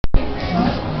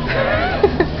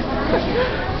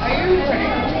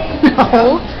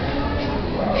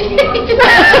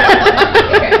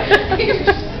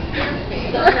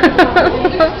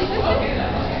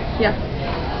Yeah.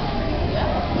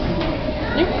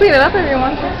 You can clean it up if you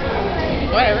want to.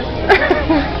 Whatever.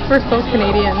 We're so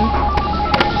Canadian.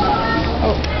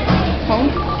 Oh, phone?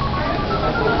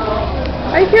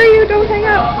 I hear you, don't hang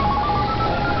up.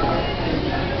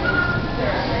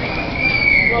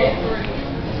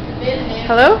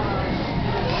 Hello?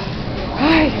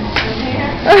 Hi.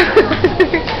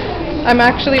 I'm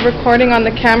actually recording on the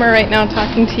camera right now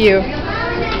talking to you.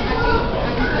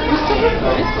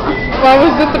 Well, I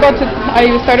was just about to, I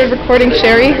started recording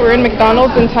Sherry. We're in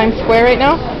McDonald's in Times Square right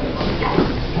now.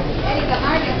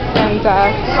 And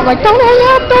I'm like, don't hang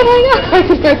up, don't hang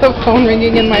up. There's a phone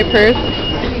ringing in my purse.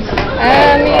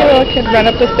 And me, a little kid, ran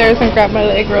up the stairs and grabbed my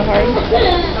leg real hard.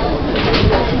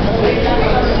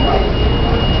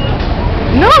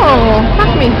 No,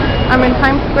 fuck me. I'm in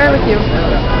Times Square with you.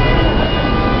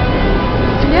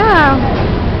 Yeah.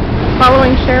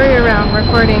 Following Sherry around,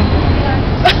 recording.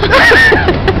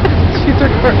 She's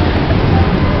recording.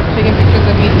 Taking pictures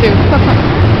of me too.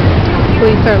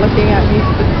 Police are looking at me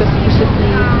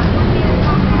suspiciously.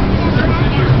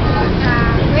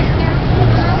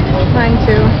 Mine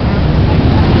too.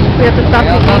 We have to stop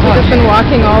to eat. We've just been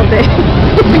walking all day.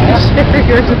 Sherry,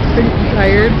 you're just so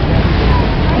tired.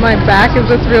 My back is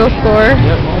just real sore.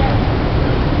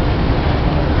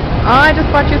 Oh, I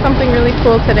just bought you something really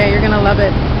cool today. You're gonna love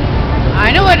it.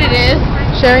 I know what it is.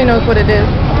 Sherry knows what it is.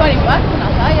 $20 and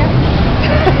I'll tell ya.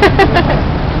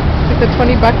 She said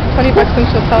 $20 and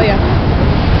she'll tell ya.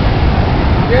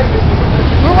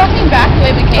 We're walking back the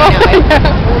way we came now.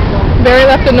 Yeah. Barry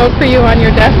left a note for you on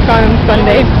your desk on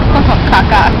Sunday.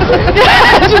 Caca.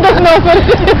 She doesn't know what it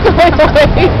is right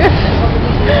away.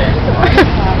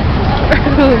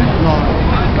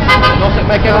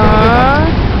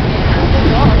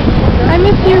 I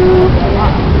miss you.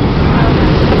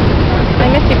 I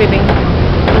miss you, baby.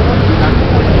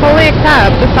 Holy a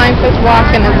cab. The sign says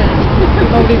walk and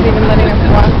nobody's even letting us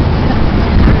walk.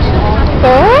 So,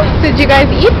 did you guys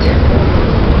eat?